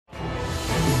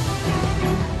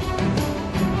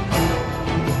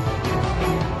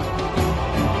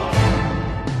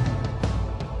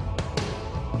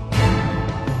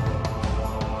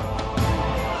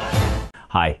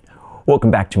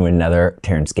Welcome back to another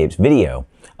TerranScapes video.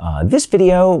 This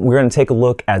video, we're going to take a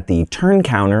look at the turn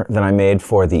counter that I made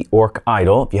for the Orc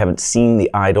idol. If you haven't seen the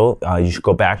idol, you should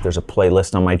go back. There's a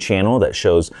playlist on my channel that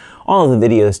shows all of the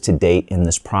videos to date in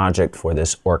this project for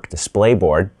this Orc display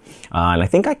board. And I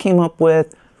think I came up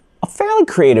with a fairly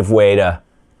creative way to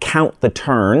count the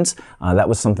turns. That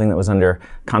was something that was under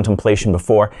contemplation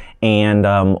before. And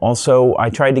also, I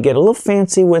tried to get a little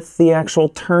fancy with the actual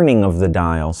turning of the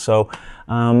dial. So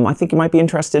I think you might be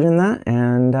interested in that,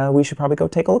 and we should probably go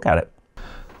take a look at it.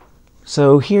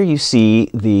 So here you see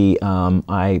the,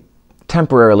 I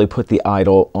temporarily put the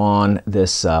idol on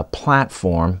this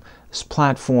platform. This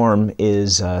platform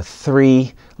is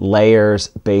 3 layers,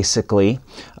 basically.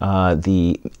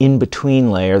 The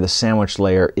in-between layer, the sandwich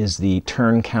layer, is the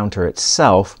turn counter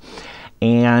itself.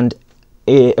 And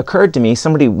it occurred to me,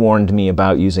 somebody warned me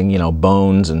about using,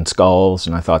 bones and skulls,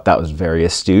 and I thought that was very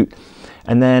astute.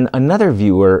 And then another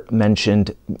viewer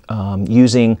mentioned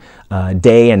using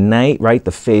day and night, right?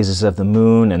 The phases of the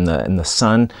moon and the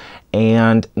sun.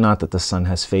 And not that the sun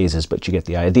has phases, but you get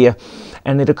the idea.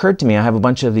 And it occurred to me, I have a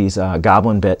bunch of these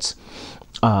goblin bits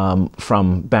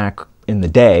from back in the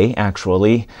day,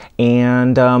 actually,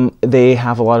 and they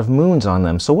have a lot of moons on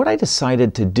them. So what I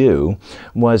decided to do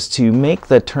was to make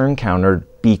the turn counter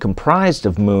be comprised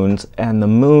of moons, and the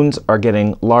moons are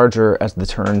getting larger as the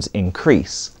turns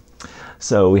increase.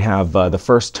 So we have the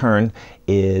first turn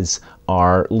is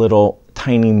our little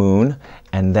tiny moon,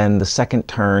 and then the second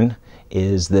turn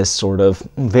is this sort of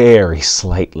very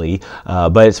slightly,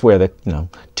 but it's where the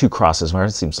 2 crosses are.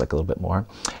 It seems like a little bit more.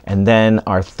 And then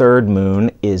our third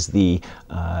moon is the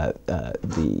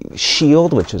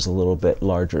shield, which is a little bit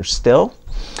larger still.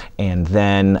 And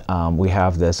then we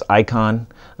have this icon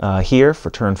here for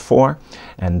turn 4,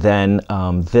 and then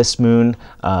this moon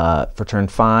for turn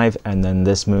 5, and then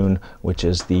this moon, which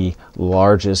is the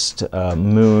largest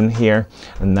moon here,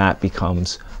 and that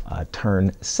becomes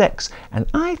turn 6. And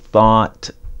I thought,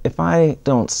 if I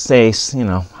don't say,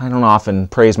 I don't often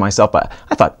praise myself, but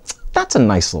I thought that's a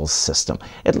nice little system.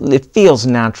 It feels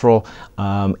natural,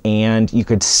 and you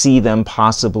could see them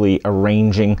possibly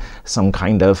arranging some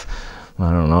kind of,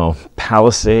 I don't know,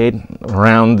 palisade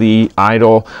around the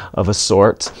idol of a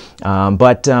sort.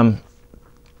 But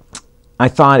I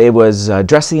thought it was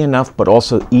dressy enough, but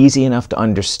also easy enough to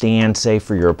understand, say,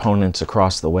 for your opponents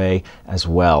across the way as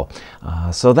well.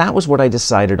 So that was what I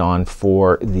decided on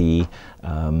for the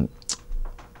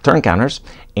turn counters.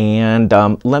 And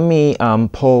let me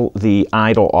pull the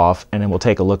idol off, and then we'll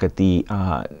take a look at the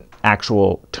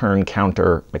actual turn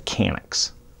counter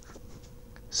mechanics.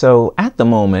 So at the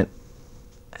moment,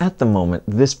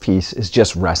 this piece is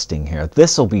just resting here.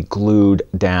 This will be glued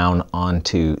down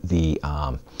onto the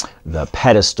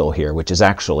pedestal here, which is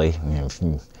actually, you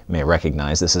may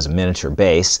recognize, this is a miniature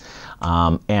base.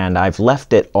 And I've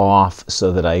left it off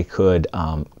so that I could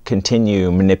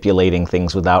continue manipulating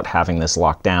things without having this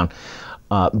locked down.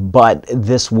 But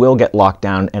this will get locked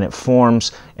down, and it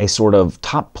forms a sort of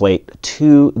top plate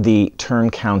to the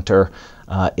turn counter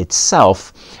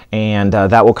itself, and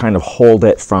that will kind of hold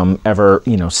it from ever,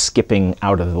 skipping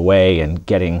out of the way and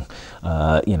getting,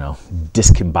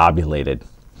 discombobulated.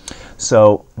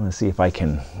 So let's see if I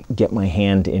can get my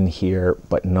hand in here,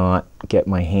 but not get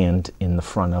my hand in the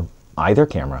front of either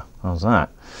camera. How's that?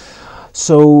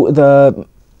 So the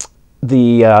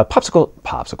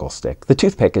popsicle stick, the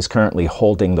toothpick, is currently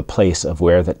holding the place of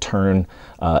where the turn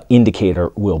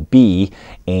indicator will be,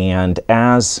 and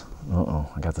as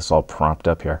I got this all propped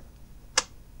up here.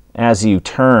 As you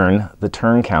turn the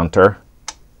turn counter,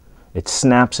 it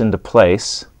snaps into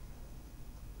place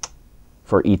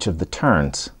for each of the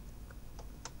turns.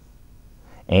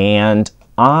 And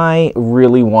I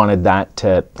really wanted that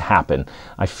to happen.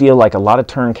 I feel like a lot of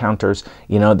turn counters,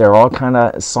 they're all kind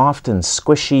of soft and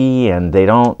squishy, and they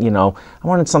don't, I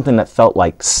wanted something that felt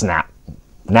like snap.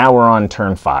 Now we're on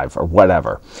turn 5 or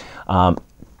whatever.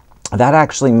 That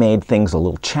actually made things a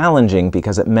little challenging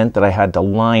because it meant that I had to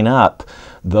line up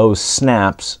those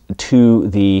snaps to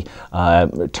the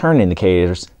turn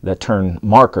indicators, the turn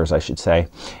markers, I should say,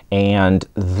 and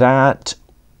that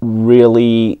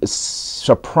really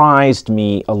surprised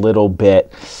me a little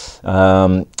bit,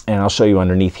 and I'll show you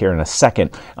underneath here in a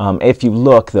second. If you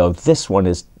look, though, this one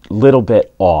is little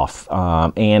bit off,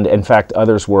 and in fact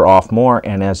others were off more,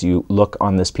 and as you look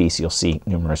on this piece you'll see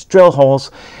numerous drill holes,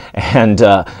 and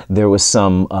there was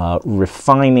some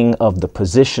refining of the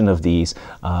position of these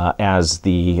as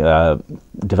the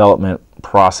development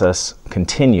process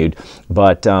continued,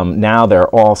 but now they're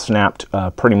all snapped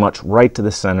pretty much right to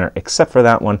the center except for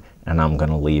that one, and I'm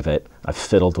going to leave it I've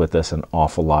fiddled with this an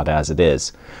awful lot as it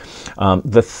is.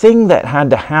 The thing that had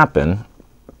to happen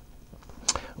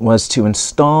was to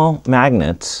install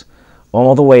magnets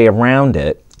all the way around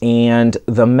it, and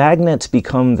the magnets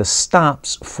become the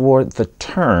stops for the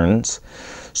turns.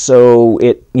 So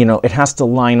it, you know, it has to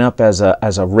line up as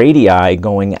a radii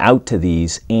going out to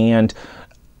these, and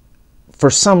for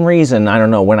some reason, I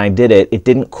don't know, when I did it, it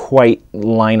didn't quite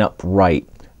line up right.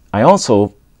 I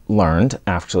also learned,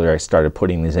 after I started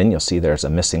putting these in, you'll see there's a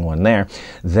missing one there,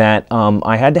 that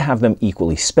I had to have them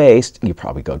equally spaced. You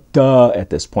probably go, duh,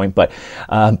 at this point, but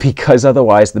because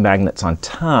otherwise the magnets on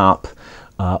top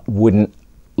wouldn't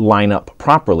line up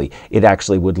properly. It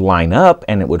actually would line up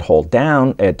and it would hold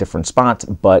down at different spots,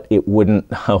 but it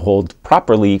wouldn't hold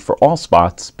properly for all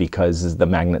spots because the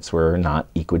magnets were not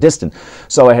equidistant.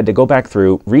 So I had to go back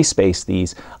through, respace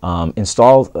these,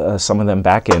 install some of them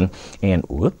back in, and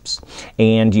whoops.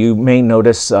 And you may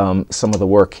notice some of the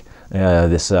work,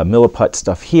 this milliput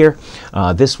stuff here.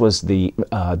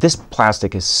 This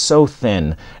plastic is so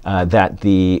thin that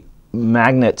the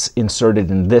magnets inserted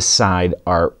in this side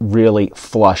are really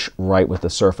flush right with the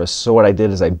surface. So what I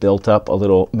did is I built up a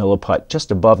little milliput just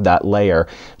above that layer,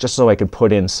 just so I could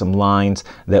put in some lines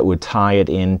that would tie it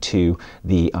into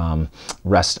the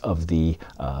rest of the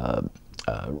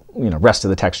rest of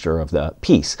the texture of the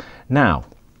piece. Now,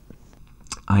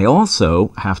 I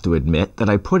also have to admit that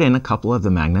I put in a couple of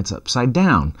the magnets upside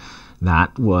down.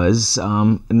 That was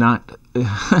not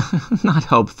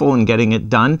helpful in getting it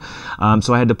done.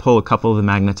 So I had to pull a couple of the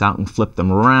magnets out and flip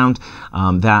them around.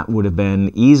 That would have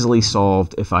been easily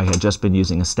solved if I had just been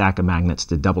using a stack of magnets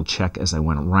to double check as I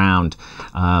went around.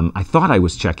 I thought I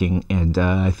was checking, and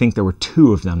I think there were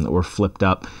 2 of them that were flipped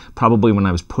up, probably when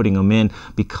I was putting them in.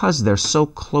 Because they're so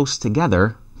close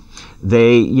together,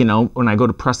 they, you know, when I go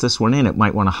to press this one in, it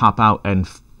might want to hop out and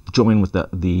join with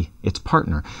its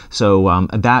partner. So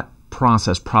that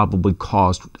process probably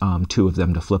caused 2 of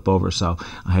them to flip over. So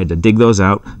I had to dig those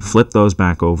out, flip those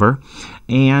back over.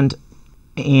 And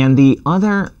the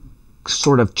other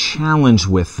sort of challenge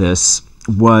with this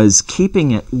was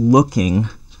keeping it looking,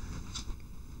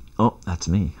 oh, that's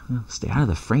me. Stay out of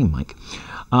the frame, Mike.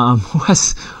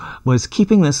 Was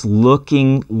keeping this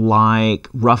looking like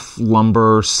rough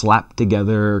lumber slapped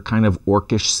together, kind of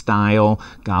orcish style,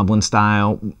 goblin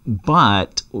style,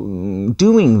 but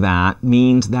doing that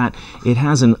means that it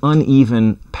has an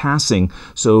uneven passing.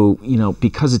 So, you know,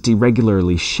 because it's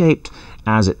irregularly shaped,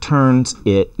 as it turns,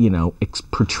 it, you know, it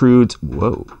protrudes.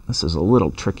 Whoa, this is a little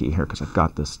tricky here because I've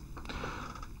got this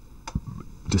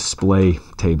display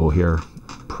table here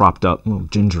propped up a little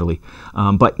gingerly,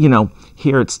 but you know,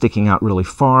 here it's sticking out really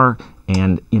far,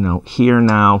 and you know, here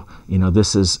now, you know,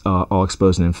 this is all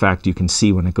exposed, and in fact you can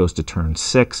see when it goes to turn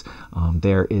 6,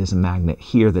 there is a magnet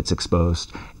here that's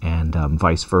exposed, and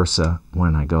vice versa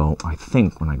when I go, I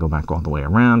think when I go back all the way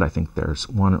around, I think there's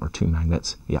 1 or 2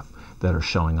 magnets, yeah, that are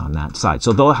showing on that side.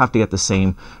 So they'll have to get the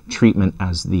same treatment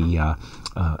as the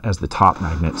top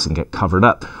magnets and get covered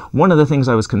up. One of the things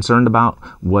I was concerned about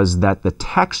was that the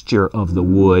texture of the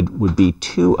wood would be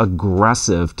too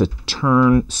aggressive to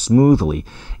turn smoothly.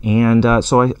 And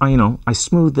so I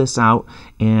smoothed this out,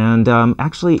 and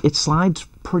actually it slides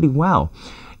pretty well.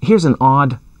 Here's an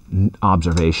odd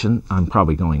observation. I'm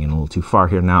probably going in a little too far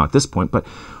here now at this point, but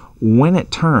when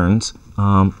it turns,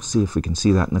 see if we can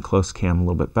see that in the close cam a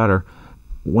little bit better.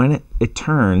 When it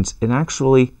turns, it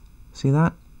actually, see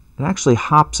that? It actually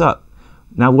hops up.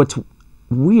 Now what's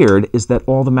weird is that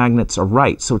all the magnets are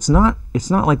right. So it's not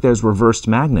like there's reversed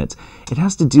magnets. It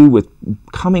has to do with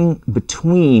coming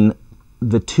between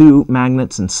the 2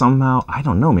 magnets, and somehow, I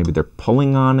don't know, maybe they're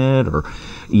pulling on it, or,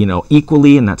 you know,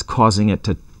 equally, and that's causing it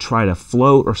to try to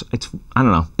float, or I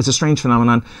don't know. It's a strange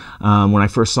phenomenon. When I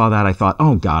first saw that, I thought,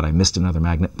 oh God, I missed another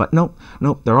magnet. But nope,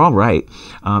 they're all right.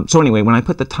 So anyway, when I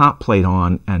put the top plate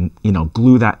on and, you know,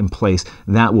 glue that in place,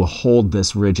 that will hold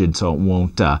this rigid so it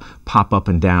won't pop up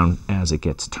and down as it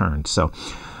gets turned. So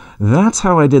that's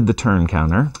how I did the turn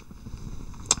counter.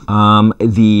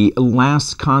 The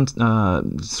last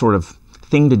sort of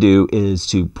thing to do is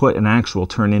to put an actual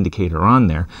turn indicator on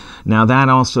there. Now that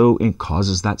also, it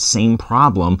causes that same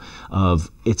problem of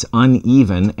it's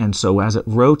uneven, and so as it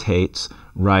rotates,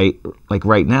 right, like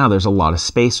right now there's a lot of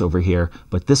space over here,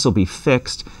 but this will be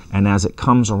fixed, and as it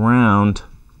comes around,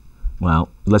 well,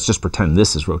 let's just pretend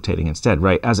this is rotating instead,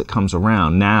 right? As it comes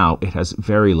around, now it has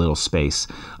very little space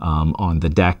on the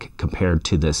deck compared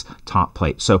to this top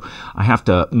plate. So I have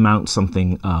to mount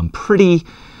something pretty,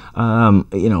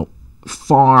 you know,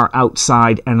 far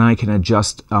outside, and I can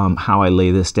adjust how I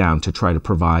lay this down to try to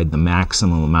provide the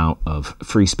maximum amount of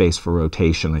free space for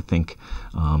rotation. I think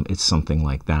it's something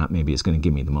like that. Maybe it's going to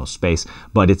give me the most space,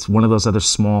 but it's one of those other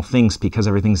small things, because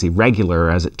everything's irregular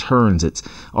as it turns. It's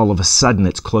all of a sudden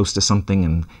it's close to something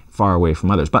and far away from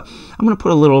others. But I'm going to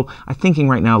put a little, I'm thinking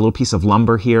right now, a little piece of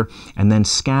lumber here, and then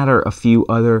scatter a few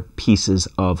other pieces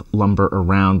of lumber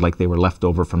around like they were left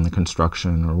over from the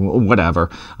construction or whatever.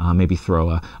 Maybe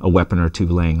throw a weapon or two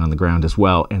laying on the ground as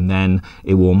well, and then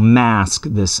it will mask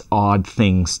this odd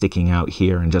thing sticking out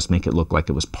here and just make it look like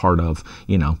it was part of,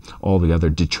 you know, all the other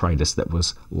detritus that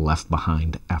was left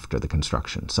behind after the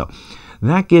construction. So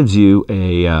that gives you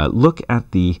a look at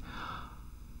the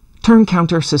turn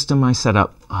counter system I set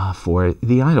up for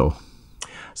the idol.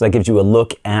 So that gives you a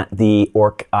look at the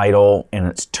orc idol and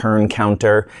its turn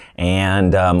counter.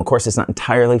 And of course, it's not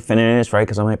entirely finished, right?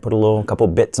 Because I might put a couple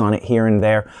bits on it here and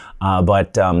there.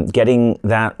 But getting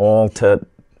that all to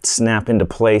snap into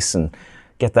place and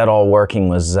get that all working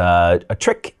was a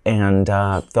trick, and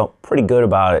felt pretty good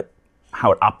about it,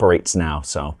 how it operates now.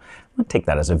 So I'm gonna take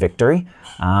that as a victory.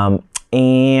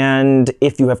 And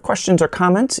if you have questions or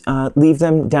comments, leave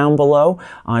them down below.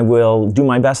 I will do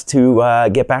my best to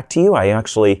get back to you. I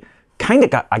actually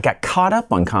I got caught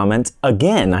up on comments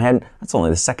again. That's only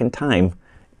the second time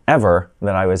ever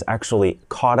that I was actually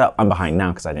caught up. I'm behind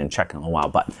now because I didn't check in a while,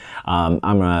 but I'm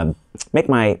gonna make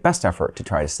my best effort to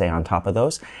try to stay on top of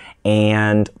those.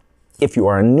 And if you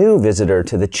are a new visitor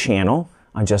to the channel,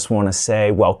 I just want to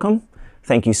say welcome.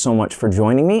 Thank you so much for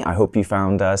joining me. I hope you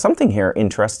found something here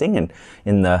interesting and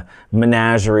in the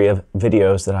menagerie of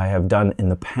videos that I have done in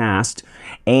the past.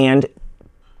 And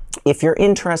if you're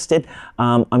interested,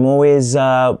 I'm always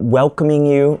welcoming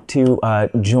you to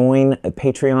join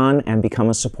Patreon and become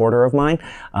a supporter of mine.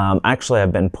 Actually,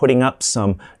 I've been putting up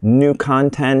some new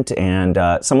content, and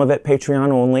some of it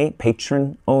patron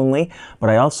only, but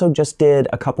I also just did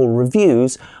a couple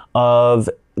reviews of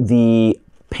the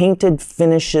painted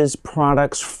finishes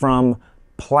products from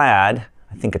Plaid.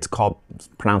 I think it's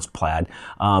pronounced Plaid,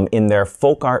 in their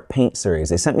folk art paint series.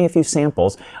 They sent me a few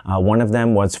samples. One of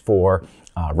them was for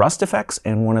rust effects,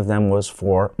 and one of them was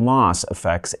for moss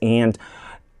effects. And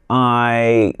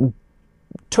I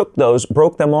took those,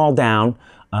 broke them all down,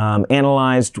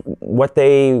 analyzed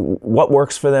what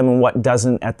works for them and what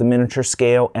doesn't at the miniature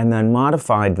scale, and then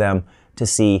modified them to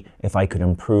see if I could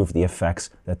improve the effects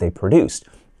that they produced.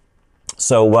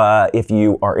 So if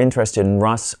you are interested in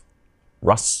rust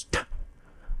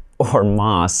or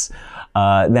moss,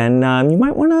 then you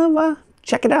might want to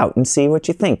check it out and see what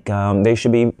you think. They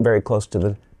should be very close to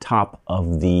the top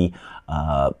of the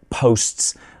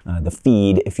posts, the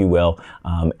feed, if you will,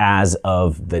 as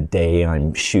of the day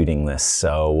I'm shooting this.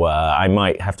 So I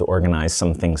might have to organize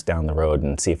some things down the road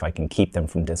and see if I can keep them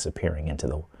from disappearing into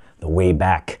the way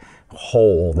back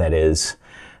hole that is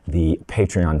the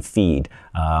Patreon feed.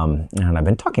 And I've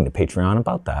been talking to Patreon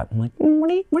about that. I'm like, what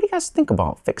do you guys think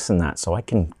about fixing that so I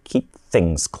can keep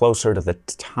things closer to the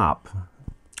top?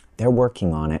 They're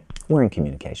working on it. We're in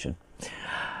communication.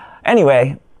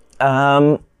 Anyway,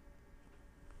 thank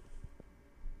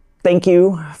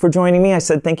you for joining me. I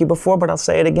said thank you before, but I'll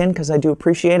say it again because I do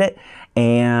appreciate it.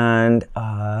 And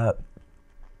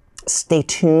stay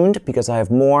tuned, because I have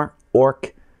more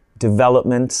orc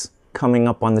developments coming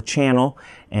up on the channel,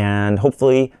 and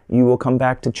hopefully you will come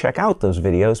back to check out those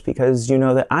videos, because you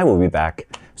know that I will be back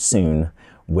soon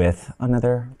with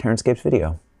another TerranScapes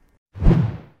video.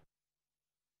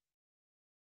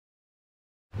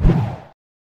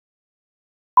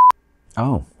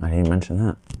 Oh, I didn't mention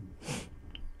that.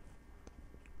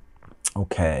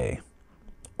 Okay.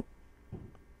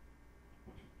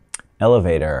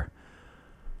 Elevator.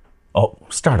 Oh,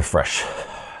 start a fresh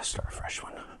one.